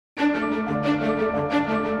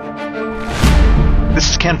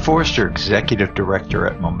Ken Forrester, Executive Director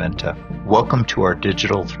at Momenta. Welcome to our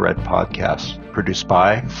Digital Thread podcast, produced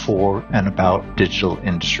by, for, and about digital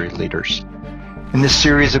industry leaders. In this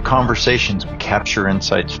series of conversations, we capture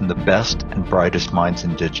insights from the best and brightest minds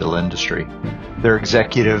in digital industry. They're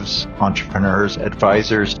executives, entrepreneurs,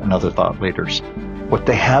 advisors, and other thought leaders. What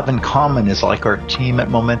they have in common is, like our team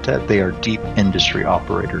at Momenta, they are deep industry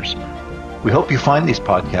operators. We hope you find these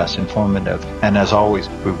podcasts informative, and as always,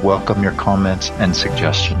 we welcome your comments and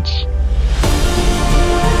suggestions.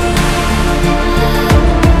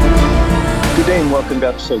 Good day and welcome to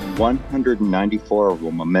episode 194 of the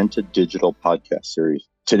Momenta Digital Podcast Series.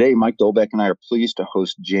 Today, Mike Dolbeck and I are pleased to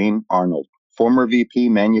host Jane Arnold, former VP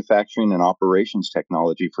Manufacturing and Operations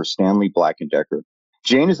Technology for Stanley Black & Decker.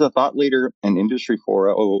 Jane is a thought leader and Industry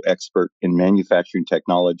 4.0 expert in manufacturing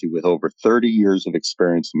technology with over 30 years of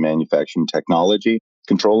experience in manufacturing technology,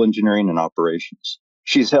 control engineering, and operations.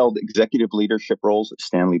 She's held executive leadership roles at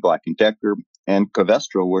Stanley Black & Decker and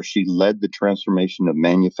Covestro, where she led the transformation of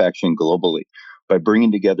manufacturing globally by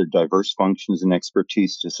bringing together diverse functions and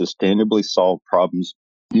expertise to sustainably solve problems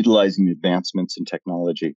utilizing advancements in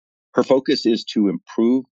technology. Her focus is to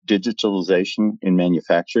improve digitalization in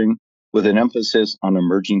manufacturing, with an emphasis on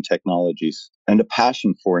emerging technologies and a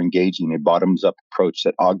passion for engaging a bottoms-up approach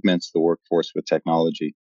that augments the workforce with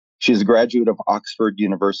technology. She is a graduate of Oxford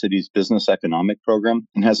University's Business Economic program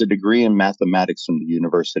and has a degree in mathematics from the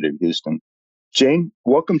University of Houston. Jane,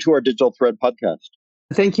 welcome to our Digital Thread podcast.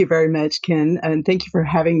 Thank you very much, Ken, and thank you for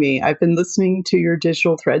having me. I've been listening to your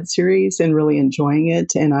Digital Thread series and really enjoying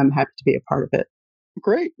it, and I'm happy to be a part of it.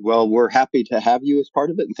 Great. Well, we're happy to have you as part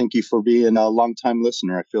of it, and thank you for being a longtime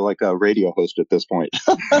listener. I feel like a radio host at this point.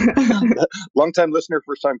 Longtime listener,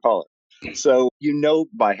 first-time caller. So,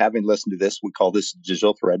 by having listened to this, we call this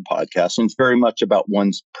Digital Thread podcast, and it's very much about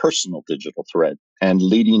one's personal digital thread and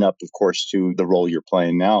leading up, of course, to the role you're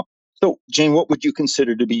playing now. So, Jane, what would you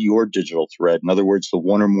consider to be your digital thread? In other words, the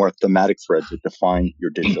one or more thematic threads that define your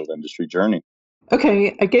digital industry journey.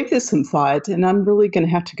 Okay, I gave this some thought, and I'm really going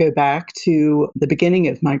to have to go back to the beginning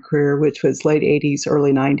of my career, which was late 80s,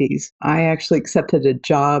 early 90s. I actually accepted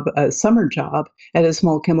a summer job at a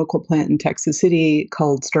small chemical plant in Texas City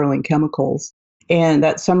called Sterling Chemicals. And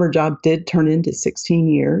that summer job did turn into 16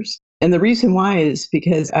 years. And the reason why is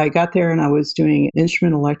because I got there and I was doing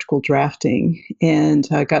instrument electrical drafting, and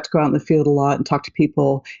I got to go out in the field a lot and talk to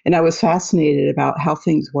people. And I was fascinated about how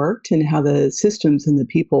things worked and how the systems and the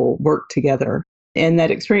people worked together. And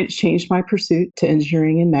that experience changed my pursuit to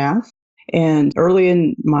engineering and math. And early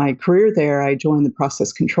in my career there, I joined the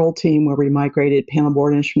process control team where we migrated panel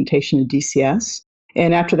board instrumentation to DCS.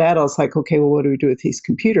 And after that, I was like, okay, well, what do we do with these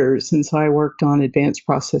computers? And so I worked on advanced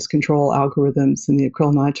process control algorithms in the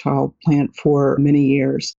acrylonitrile plant for many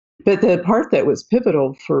years. But the part that was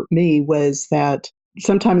pivotal for me was that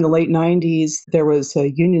sometime in the late 90s, there was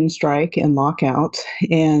a union strike and lockout.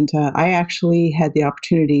 And I actually had the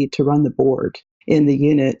opportunity to run the board in the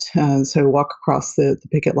unit, so walk across the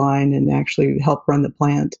picket line and actually help run the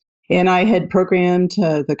plant. And I had programmed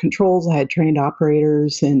the controls, I had trained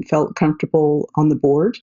operators and felt comfortable on the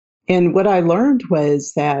board. And what I learned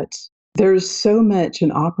was that there's so much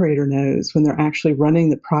an operator knows when they're actually running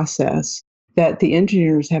the process that the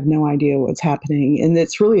engineers have no idea what's happening. And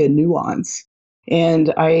it's really a nuance.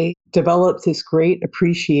 And I developed this great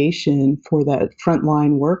appreciation for that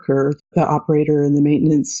frontline worker, the operator and the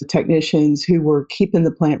maintenance technicians who were keeping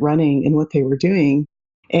the plant running in what they were doing.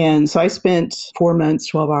 And so I spent 4 months,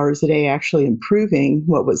 12 hours a day actually improving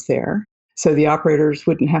what was there. So the operators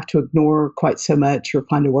wouldn't have to ignore quite so much or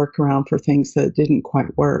find a workaround for things that didn't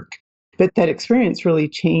quite work. But that experience really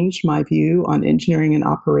changed my view on engineering and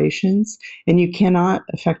operations. And you cannot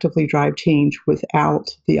effectively drive change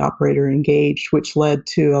without the operator engaged, which led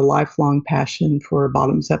to a lifelong passion for a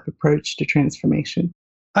bottoms-up approach to transformation.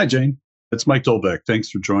 Hi, Jane. It's Mike Dolbeck.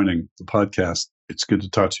 Thanks for joining the podcast. It's good to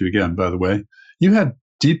talk to you again, by the way. You had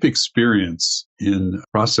deep experience in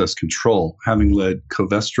process control, having led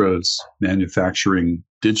Covestro's manufacturing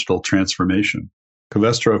digital transformation.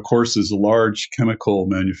 Covestro, of course, is a large chemical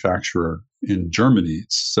manufacturer in Germany.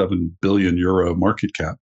 It's 7 billion euro market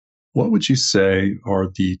cap. What would you say are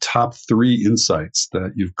the top 3 insights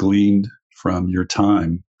that you've gleaned from your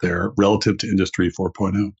time there relative to Industry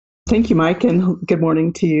 4.0? Thank you, Mike, and good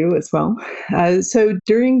morning to you as well. So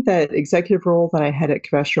during that executive role that I had at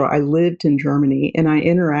Covestro, I lived in Germany, and I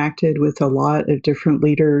interacted with a lot of different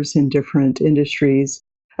leaders in different industries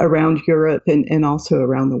around Europe and also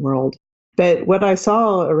around the world. But what I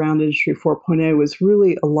saw around Industry 4.0 was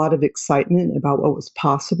really a lot of excitement about what was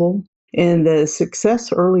possible. And the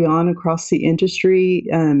success early on across the industry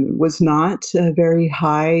was not very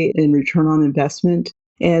high in return on investment.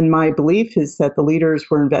 And my belief is that the leaders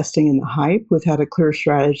were investing in the hype without a clear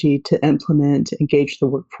strategy to implement, engage the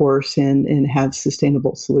workforce, and have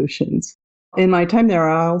sustainable solutions. In my time there,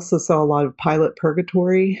 I also saw a lot of pilot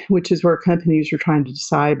purgatory, which is where companies are trying to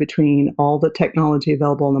decide between all the technology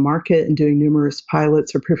available on the market and doing numerous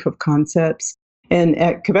pilots or proof of concepts. And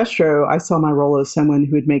at Covestro, I saw my role as someone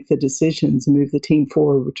who would make the decisions and move the team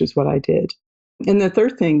forward, which is what I did. And the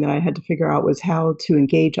third thing that I had to figure out was how to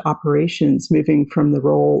engage operations, moving from the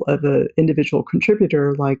role of an individual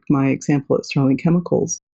contributor, like my example at Sterling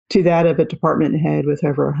Chemicals, to that of a department head with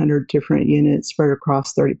over 100 different units spread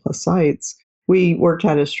across 30 plus sites. We worked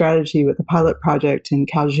out a strategy with a pilot project in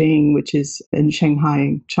Caojing, which is in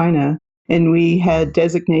Shanghai, China. And we had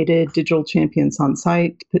designated digital champions on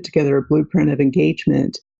site to put together a blueprint of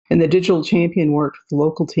engagement. And the digital champion worked with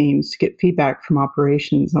local teams to get feedback from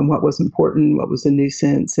operations on what was important, what was a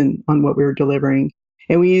nuisance, and on what we were delivering.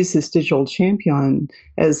 And we used this digital champion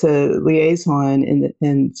as a liaison, and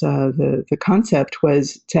the concept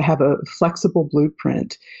was to have a flexible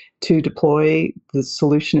blueprint to deploy the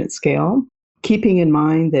solution at scale, keeping in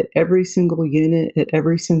mind that every single unit at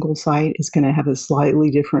every single site is going to have a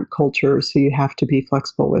slightly different culture, so you have to be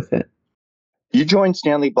flexible with it. You joined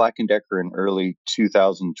Stanley Black & Decker in early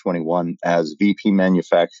 2021 as VP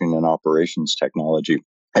Manufacturing and Operations Technology.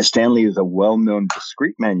 As Stanley is a well-known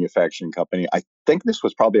discrete manufacturing company, I think this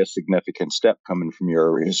was probably a significant step coming from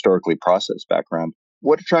your historically process background.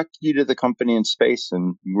 What attracted you to the company and space,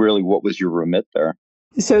 and really what was your remit there?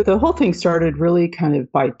 So the whole thing started really kind of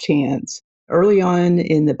by chance. Early on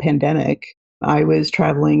in the pandemic, I was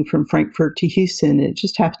traveling from Frankfurt to Houston. It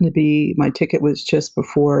just happened to be my ticket was just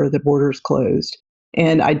before the borders closed.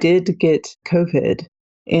 And I did get COVID.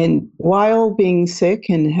 And while being sick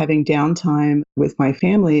and having downtime with my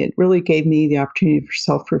family, it really gave me the opportunity for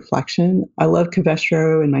self-reflection. I loved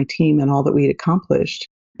Covestro and my team and all that we had accomplished.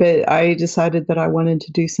 But I decided that I wanted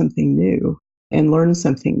to do something new and learn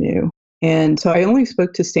something new. And so I only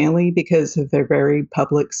spoke to Stanley because of their very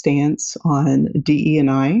public stance on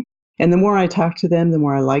DE&I. And the more I talked to them, the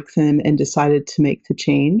more I liked them and decided to make the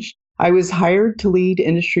change. I was hired to lead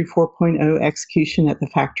Industry 4.0 execution at the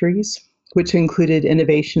factories, which included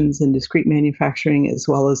innovations in discrete manufacturing as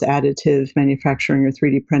well as additive manufacturing or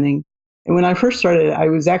 3D printing. And when I first started, I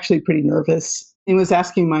was actually pretty nervous and was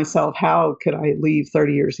asking myself, how could I leave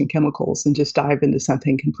 30 years in chemicals and just dive into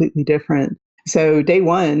something completely different? So day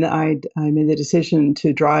one, I made the decision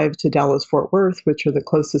to drive to Dallas-Fort Worth, which are the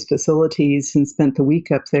closest facilities, and spent the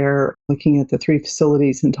week up there looking at the 3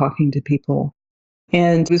 facilities and talking to people.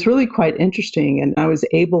 And it was really quite interesting. And I was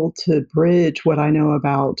able to bridge what I know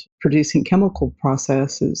about producing chemical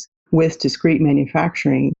processes with discrete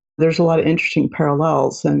manufacturing. There's a lot of interesting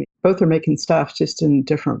parallels, and both are making stuff just in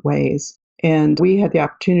different ways. And we had the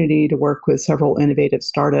opportunity to work with several innovative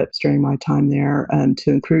startups during my time there to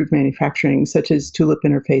improve manufacturing, such as Tulip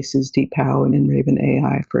Interfaces, DeepHow, and Enraven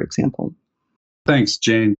AI, for example. Thanks,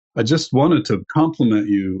 Jane. I just wanted to compliment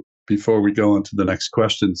you before we go on to the next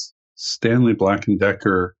questions. Stanley Black &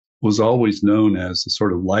 Decker was always known as a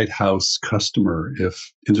sort of lighthouse customer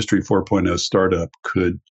if Industry 4.0 startup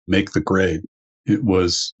could make the grade. It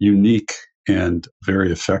was unique and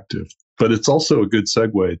very effective. But it's also a good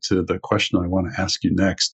segue to the question I want to ask you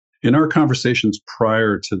next. In our conversations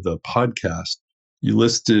prior to the podcast, you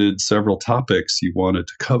listed several topics you wanted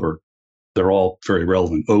to cover. They're all very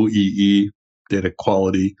relevant. OEE, data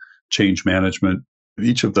quality, change management.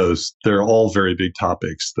 Each of those, they're all very big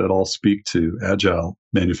topics that all speak to agile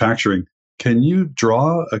manufacturing. Can you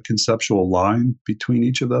draw a conceptual line between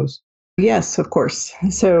each of those? Yes, of course.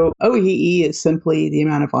 So OEE is simply the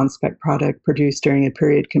amount of on-spec product produced during a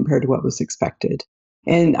period compared to what was expected.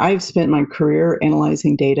 And I've spent my career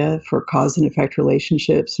analyzing data for cause and effect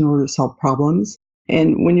relationships in order to solve problems.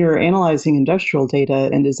 And when you're analyzing industrial data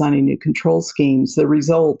and designing new control schemes, the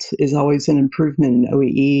result is always an improvement in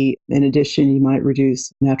OEE. In addition, you might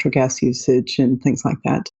reduce natural gas usage and things like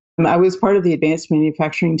that. I was part of the advanced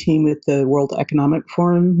manufacturing team with the World Economic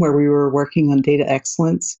Forum, where we were working on data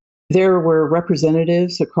excellence. There were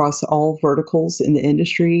representatives across all verticals in the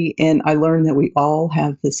industry, and I learned that we all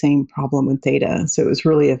have the same problem with data. So it was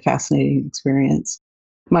really a fascinating experience.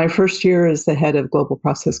 My first year as the head of global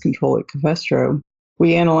process control at Covestro,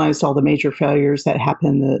 we analyzed all the major failures that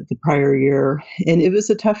happened the prior year. And it was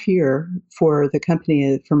a tough year for the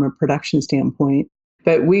company from a production standpoint.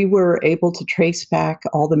 But we were able to trace back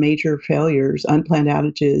all the major failures, unplanned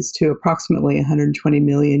outages, to approximately 120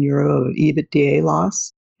 million euro of EBITDA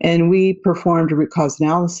loss. And we performed a root cause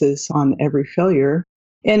analysis on every failure.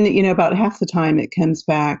 And, about half the time it comes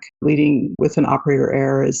back leading with an operator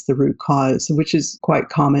error as the root cause, which is quite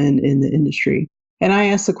common in the industry. And I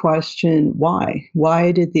asked the question, why?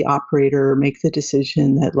 Why did the operator make the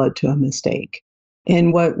decision that led to a mistake?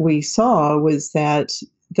 And what we saw was that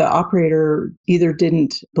the operator either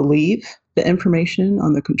didn't believe the information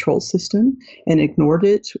on the control system and ignored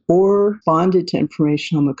it, or responded to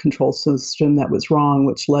information on the control system that was wrong,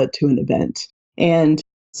 which led to an event. And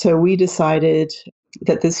so we decided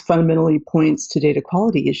that this fundamentally points to data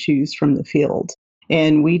quality issues from the field.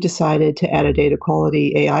 And we decided to add a data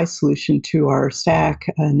quality AI solution to our stack,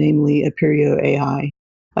 namely Apereo AI.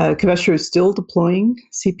 Covestro is still deploying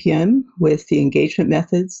CPM with the engagement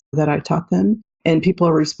methods that I taught them, and people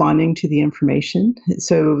are responding to the information.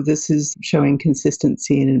 So this is showing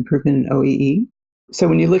consistency and improvement in OEE. So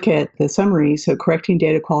when you look at the summary, so correcting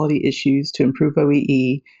data quality issues to improve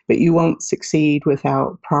OEE, but you won't succeed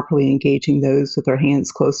without properly engaging those with their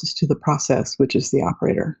hands closest to the process, which is the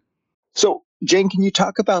operator. So, Jane, can you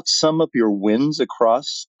talk about some of your wins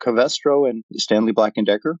across Covestro and Stanley Black &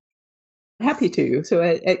 Decker? Happy to. So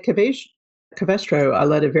at Covestro, I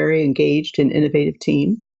led a very engaged and innovative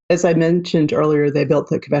team. As I mentioned earlier, they built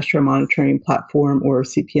the Covestro Monitoring Platform, or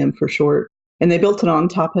CPM for short, and they built it on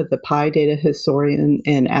top of the Pi Data Historian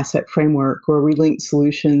and Asset Framework, where we linked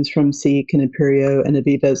solutions from Seek and Apereo and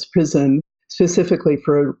Aviva's Prism, specifically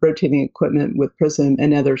for rotating equipment with Prism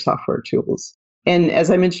and other software tools. And as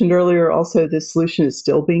I mentioned earlier, also, this solution is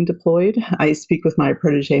still being deployed. I speak with my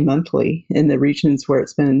protege monthly in the regions where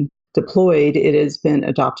it's been deployed. It has been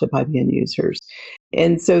adopted by the end users.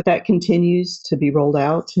 And so that continues to be rolled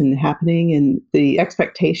out and happening. And the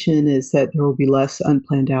expectation is that there will be less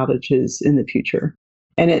unplanned outages in the future.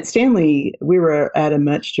 And at Stanley, we were at a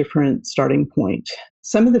much different starting point.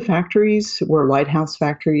 Some of the factories were lighthouse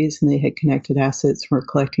factories, and they had connected assets and were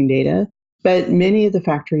collecting data. But many of the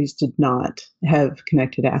factories did not have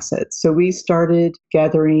connected assets. So we started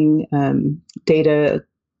gathering data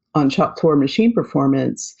on shop floor machine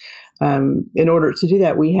performance. In order to do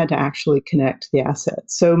that, we had to actually connect the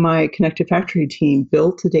assets. So my Connected Factory team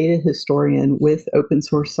built a data historian with open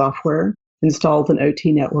source software, installed an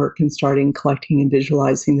OT network, and started collecting and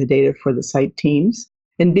visualizing the data for the site teams.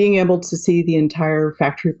 And being able to see the entire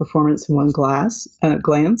factory performance in one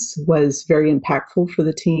glance was very impactful for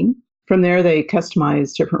the team. From there, they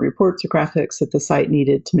customized different reports or graphics that the site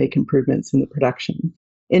needed to make improvements in the production.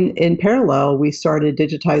 In parallel, we started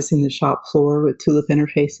digitizing the shop floor with Tulip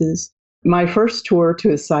interfaces. My first tour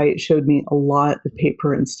to a site showed me a lot of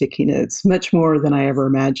paper and sticky notes, much more than I ever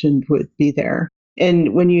imagined would be there.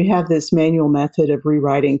 And when you have this manual method of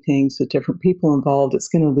rewriting things with different people involved, it's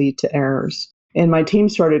going to lead to errors. And my team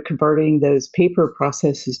started converting those paper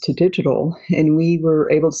processes to digital, and we were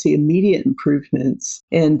able to see immediate improvements.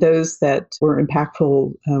 And those that were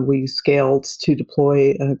impactful, we scaled to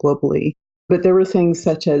deploy globally. But there were things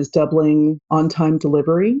such as doubling on-time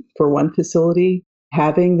delivery for one facility,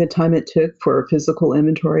 having the time it took for physical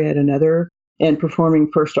inventory at another, and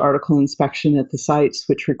performing first article inspection at the sites,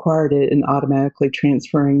 which required it, and automatically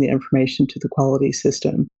transferring the information to the quality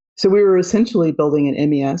system. So we were essentially building an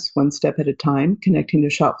MES one step at a time, connecting to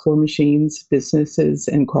shop floor machines, businesses,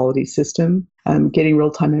 and quality system, getting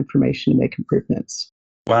real-time information to make improvements.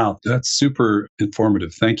 Wow, that's super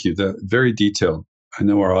informative. Thank you. That's very detailed. I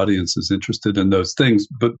know our audience is interested in those things,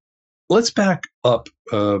 but let's back up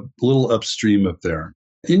a little upstream of there.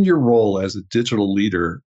 In your role as a digital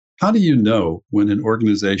leader, how do you know when an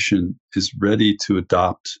organization is ready to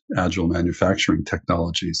adopt agile manufacturing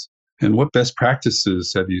technologies? And what best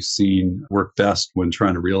practices have you seen work best when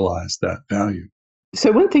trying to realize that value?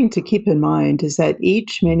 So one thing to keep in mind is that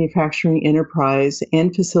each manufacturing enterprise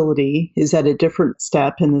and facility is at a different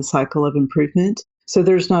step in the cycle of improvement. So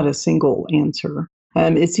there's not a single answer.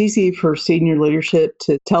 It's easy for senior leadership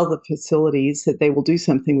to tell the facilities that they will do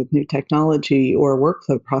something with new technology or a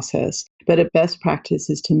workflow process, but a best practice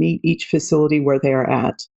is to meet each facility where they are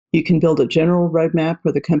at. You can build a general roadmap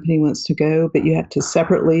where the company wants to go, but you have to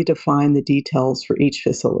separately define the details for each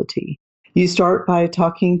facility. You start by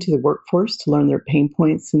talking to the workforce to learn their pain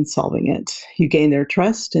points and solving it. You gain their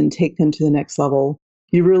trust and take them to the next level.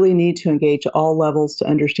 You really need to engage all levels to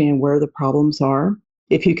understand where the problems are.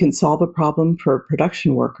 If you can solve a problem for a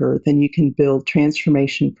production worker, then you can build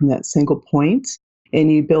transformation from that single point,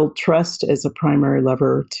 and you build trust as a primary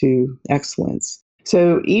lever to excellence.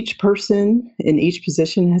 So each person in each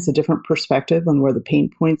position has a different perspective on where the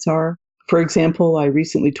pain points are. For example, I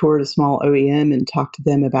recently toured a small OEM and talked to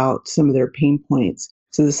them about some of their pain points.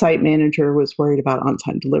 So the site manager was worried about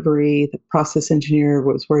on-time delivery. The process engineer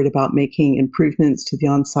was worried about making improvements to the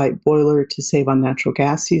on-site boiler to save on natural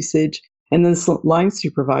gas usage. And the line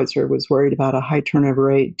supervisor was worried about a high turnover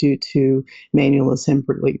rate due to manual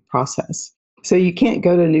assembly process. So you can't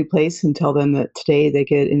go to a new place and tell them that today they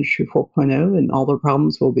get Industry 4.0 and all their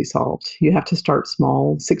problems will be solved. You have to start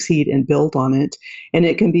small, succeed, and build on it. And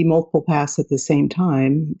it can be multiple paths at the same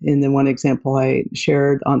time. In the one example I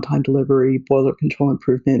shared, on-time delivery, boiler control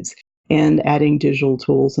improvements, and adding digital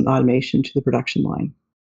tools and automation to the production line.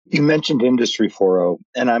 You mentioned Industry 4.0,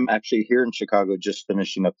 and I'm actually here in Chicago just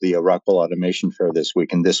finishing up the Rockwell Automation Fair this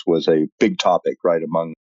week, and this was a big topic right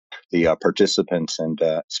among the participants and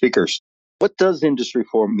speakers. What does Industry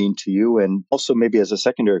 4 mean to you? And also maybe as a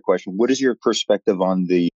secondary question, what is your perspective on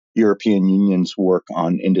the European Union's work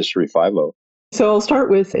on Industry 5.0? So I'll start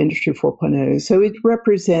with Industry 4.0. So it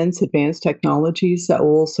represents advanced technologies that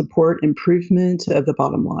will support improvement of the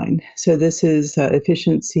bottom line. So this is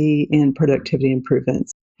efficiency and productivity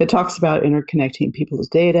improvements. It talks about interconnecting people's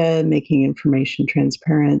data, making information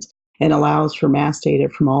transparent, and allows for mass data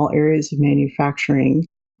from all areas of manufacturing,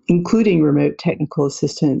 including remote technical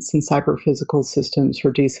assistance and cyber-physical systems for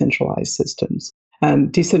decentralized decisions.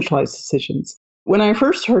 When I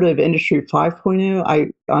first heard of Industry 5.0, I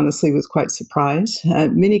honestly was quite surprised.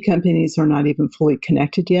 Many companies are not even fully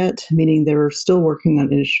connected yet, meaning they're still working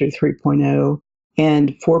on Industry 3.0,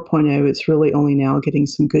 and 4.0 is really only now getting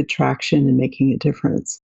some good traction and making a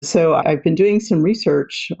difference. So I've been doing some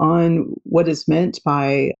research on what is meant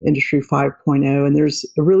by Industry 5.0, and there's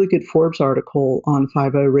a really good Forbes article on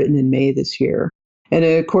 5.0 written in May this year. And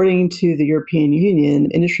according to the European Union,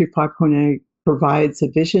 Industry 5.0 provides a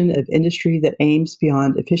vision of industry that aims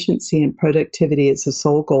beyond efficiency and productivity as the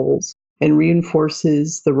sole goals and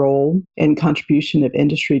reinforces the role and contribution of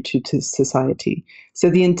industry to society. So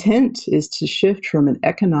the intent is to shift from an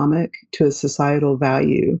economic to a societal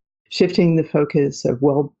value, shifting the focus of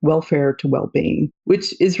welfare to well-being,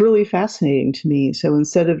 which is really fascinating to me. So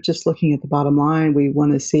instead of just looking at the bottom line, we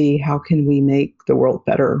want to see how can we make the world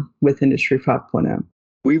better with Industry 5.0.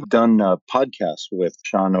 We've done a podcast with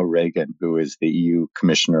Sean O'Regan, who is the EU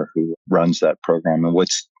commissioner who runs that program. And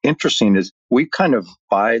what's interesting is we kind of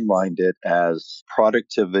bylined it as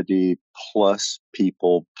productivity plus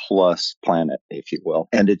people plus planet, if you will.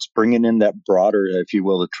 And it's bringing in that broader, if you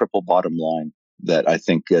will, the triple bottom line that I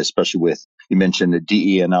think, especially with, you mentioned the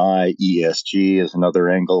DE&I, ESG is another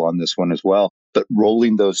angle on this one as well, but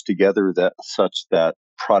rolling those together that such that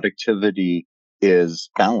productivity is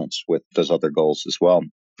balanced with those other goals as well.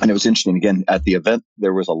 And it was interesting, again, at the event,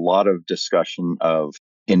 there was a lot of discussion of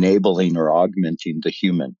enabling or augmenting the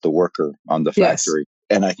human, the worker on the factory. Yes.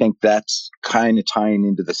 And I think that's kind of tying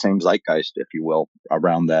into the same zeitgeist, if you will,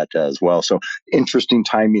 around that as well. So interesting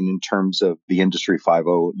timing in terms of the Industry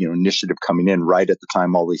 5.0, initiative coming in right at the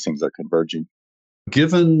time all these things are converging.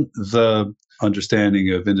 Given the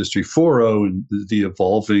understanding of Industry 4.0 and the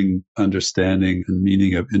evolving understanding and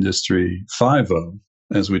meaning of Industry 5.0,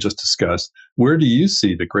 as we just discussed, where do you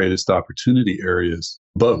see the greatest opportunity areas,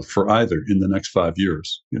 both for either in the next 5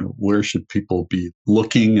 years? Where should people be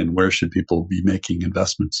looking and where should people be making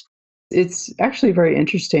investments? It's actually very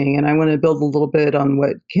interesting. And I want to build a little bit on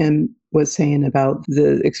what Kim was saying about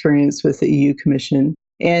the experience with the EU Commission.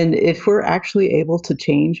 And if we're actually able to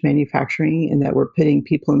change manufacturing in that we're putting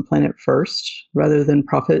people and planet first rather than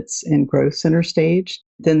profits and growth center stage,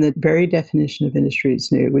 then the very definition of industry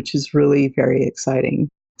is new, which is really very exciting.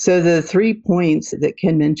 So the 3 points that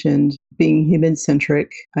Ken mentioned, being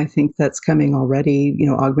human-centric, I think that's coming already,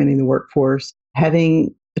 augmenting the workforce,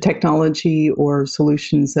 having technology or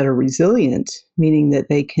solutions that are resilient, meaning that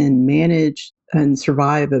they can manage and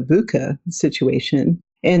survive a VUCA situation,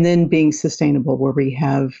 and then being sustainable, where we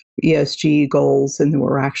have ESG goals and then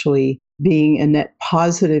we're actually being a net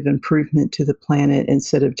positive improvement to the planet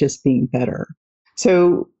instead of just being better.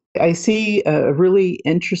 So I see a really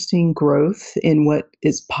interesting growth in what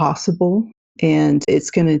is possible, and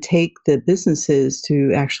it's going to take the businesses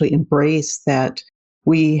to actually embrace that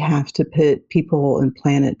we have to put people and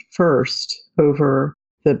planet first over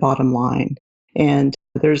the bottom line. And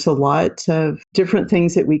there's a lot of different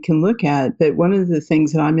things that we can look at, but one of the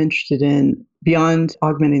things that I'm interested in beyond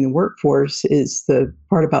augmenting the workforce is the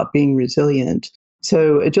part about being resilient.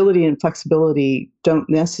 So agility and flexibility don't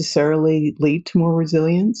necessarily lead to more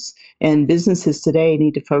resilience, and businesses today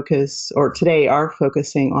are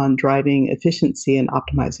focusing on driving efficiency and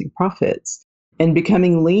optimizing profits. And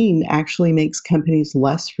becoming lean actually makes companies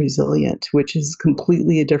less resilient, which is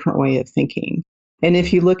completely a different way of thinking. And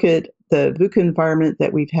if you look at the VUCA environment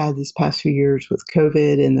that we've had these past few years with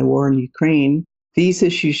COVID and the war in Ukraine, these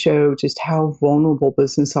issues show just how vulnerable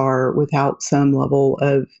businesses are without some level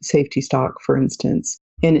of safety stock, for instance.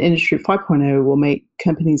 And Industry 5.0 will make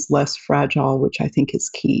companies less fragile, which I think is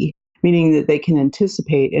key, meaning that they can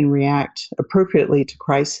anticipate and react appropriately to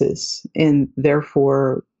crisis, and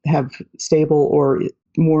therefore have stable or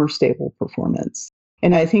more stable performance.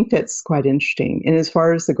 And I think that's quite interesting. And as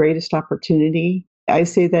far as the greatest opportunity, I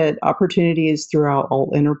say that opportunity is throughout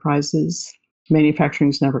all enterprises. Manufacturing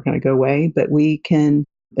is never going to go away, but we can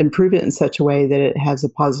improve it in such a way that it has a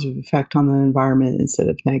positive effect on the environment instead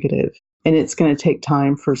of negative. And it's going to take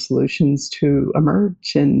time for solutions to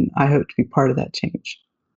emerge. And I hope to be part of that change.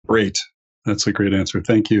 Great. That's a great answer.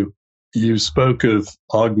 Thank you. You spoke of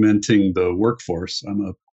augmenting the workforce. I'm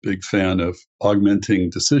a big fan of augmenting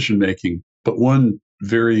decision making, but one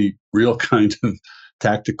very real kind of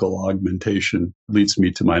tactical augmentation leads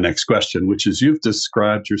me to my next question, which is you've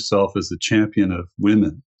described yourself as the champion of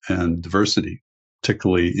women and diversity,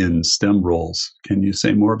 particularly in STEM roles. Can you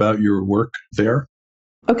say more about your work there?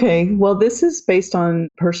 Okay, well, this is based on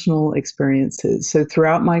personal experiences. So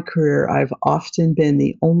throughout my career, I've often been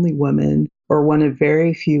the only woman or one of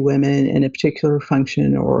very few women in a particular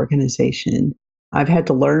function or organization. I've had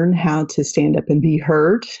to learn how to stand up and be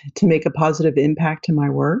heard to make a positive impact in my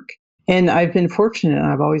work. And I've been fortunate.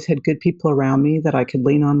 I've always had good people around me that I could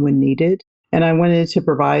lean on when needed. And I wanted to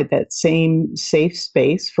provide that same safe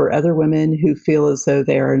space for other women who feel as though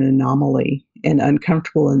they are an anomaly and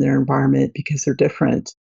uncomfortable in their environment because they're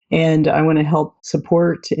different. And I want to help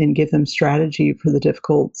support and give them strategy for the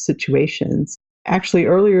difficult situations. Actually,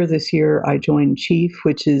 earlier this year, I joined Chief,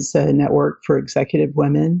 which is a network for executive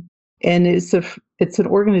women. And it's an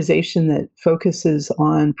organization that focuses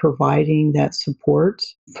on providing that support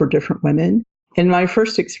for different women. And my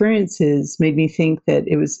first experiences made me think that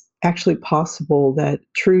it was actually possible that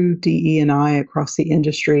true DE&I across the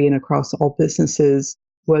industry and across all businesses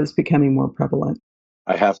was becoming more prevalent.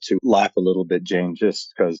 I have to laugh a little bit, Jane,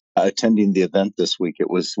 just because attending the event this week, it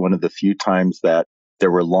was one of the few times that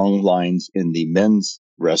there were long lines in the men's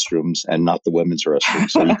restrooms and not the women's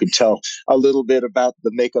restrooms. So you could tell a little bit about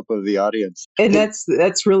the makeup of the audience. And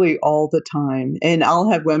that's really all the time. And I'll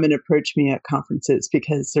have women approach me at conferences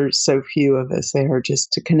because there's so few of us there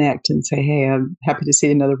just to connect and say, hey, I'm happy to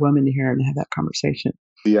see another woman here and have that conversation.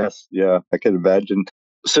 Yes, yeah, I can imagine.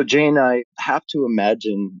 So Jane, I have to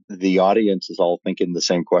imagine the audience is all thinking the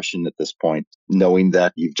same question at this point, knowing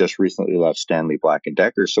that you've just recently left Stanley Black &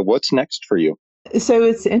 Decker. So what's next for you? So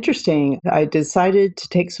it's interesting. I decided to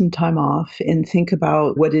take some time off and think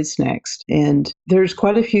about what is next. And there's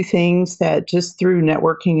quite a few things that just through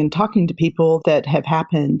networking and talking to people that have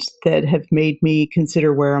happened that have made me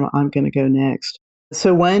consider where I'm going to go next.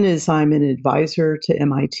 So one is I'm an advisor to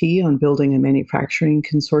MIT on building a manufacturing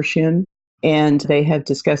consortium. And they have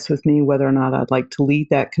discussed with me whether or not I'd like to lead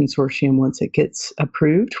that consortium once it gets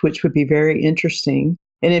approved, which would be very interesting.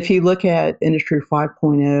 And if you look at Industry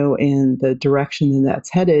 5.0 and the direction that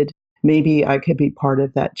that's headed, maybe I could be part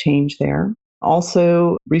of that change there.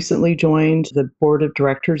 Also, recently joined the board of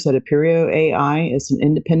directors at Aperio AI as an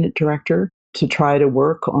independent director to try to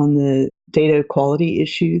work on the data quality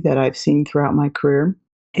issue that I've seen throughout my career.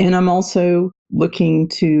 And I'm also looking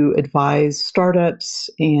to advise startups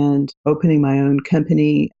and opening my own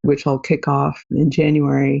company, which I'll kick off in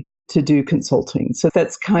January to do consulting. So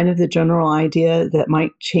that's kind of the general idea that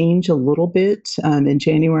might change a little bit. In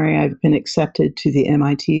January, I've been accepted to the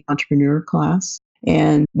MIT entrepreneur class.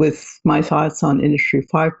 And with my thoughts on Industry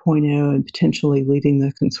 5.0 and potentially leading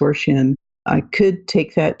the consortium, I could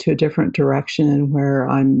take that to a different direction where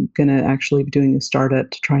I'm going to actually be doing a startup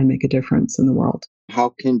to try and make a difference in the world.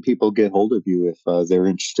 How can people get hold of you if they're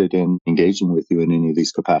interested in engaging with you in any of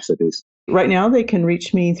these capacities? Right now, they can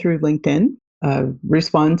reach me through LinkedIn,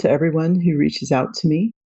 respond to everyone who reaches out to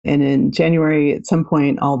me. And in January, at some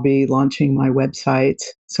point, I'll be launching my website.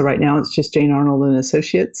 So right now, it's just Jane Arnold and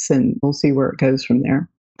Associates, and we'll see where it goes from there.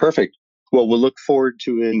 Perfect. Well, we'll look forward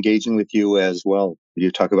to engaging with you as well.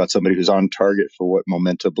 You talk about somebody who's on target for what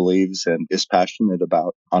Momenta believes and is passionate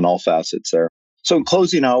about on all facets there. So in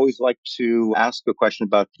closing, I always like to ask a question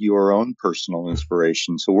about your own personal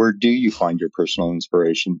inspiration. So where do you find your personal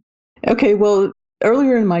inspiration? Okay, well,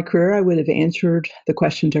 earlier in my career, I would have answered the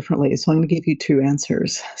question differently. So I'm going to give you two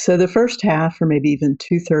answers. So the first half, or maybe even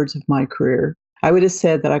 2/3 of my career, I would have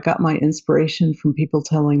said that I got my inspiration from people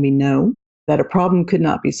telling me no, that a problem could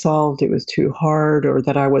not be solved, it was too hard, or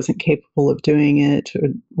that I wasn't capable of doing it, or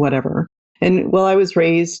whatever. And well, I was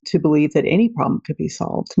raised to believe that any problem could be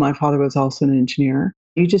solved. My father was also an engineer.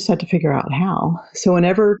 You just had to figure out how. So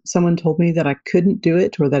whenever someone told me that I couldn't do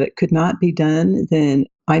it or that it could not be done, then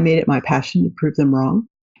I made it my passion to prove them wrong.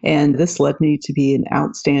 And this led me to be an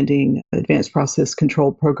outstanding advanced process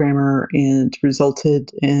control programmer and resulted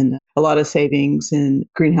in a lot of savings in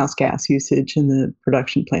greenhouse gas usage in the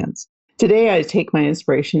production plants. Today, I take my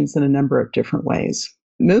inspirations in a number of different ways.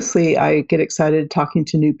 Mostly, I get excited talking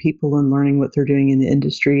to new people and learning what they're doing in the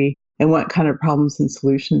industry and what kind of problems and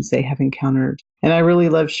solutions they have encountered. And I really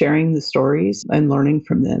love sharing the stories and learning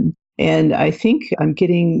from them. And I think I'm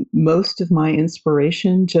getting most of my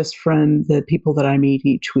inspiration just from the people that I meet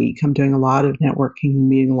each week. I'm doing a lot of networking and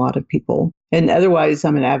meeting a lot of people. And otherwise,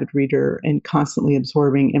 I'm an avid reader and constantly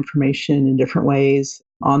absorbing information in different ways,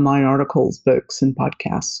 online articles, books, and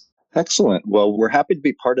podcasts. Excellent. Well, we're happy to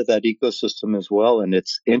be part of that ecosystem as well. And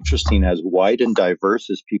it's interesting, as wide and diverse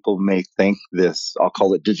as people may think this, I'll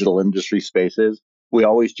call it digital industry space is. We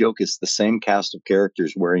always joke it's the same cast of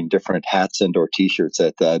characters wearing different hats and or T-shirts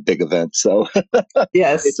at big events. So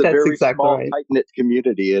yes, it's a that's very exactly small, right. tight-knit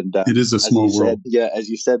community. And it is a small world. As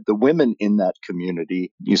you said, the women in that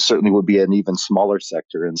community, you certainly would be an even smaller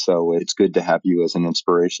sector. And so it's good to have you as an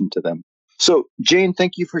inspiration to them. So Jane,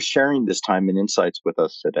 thank you for sharing this time and insights with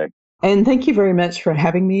us today. And thank you very much for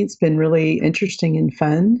having me. It's been really interesting and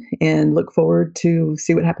fun, and look forward to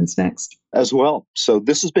see what happens next. As well. So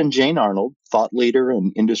this has been Jane Arnold, thought leader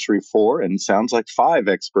in Industry 4 and sounds like 5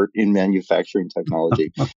 expert in manufacturing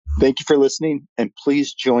technology. Thank you for listening, and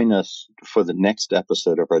please join us for the next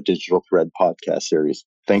episode of our Digital Thread podcast series.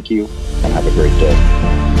 Thank you, and have a great day.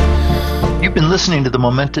 You've been listening to the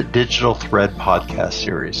Momenta Digital Thread podcast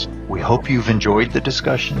series. We hope you've enjoyed the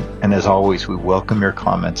discussion, and as always, we welcome your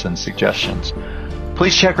comments and suggestions.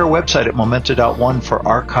 Please check our website at momenta.one for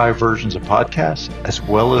archived versions of podcasts, as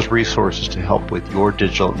well as resources to help with your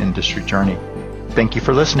digital industry journey. Thank you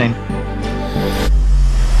for listening.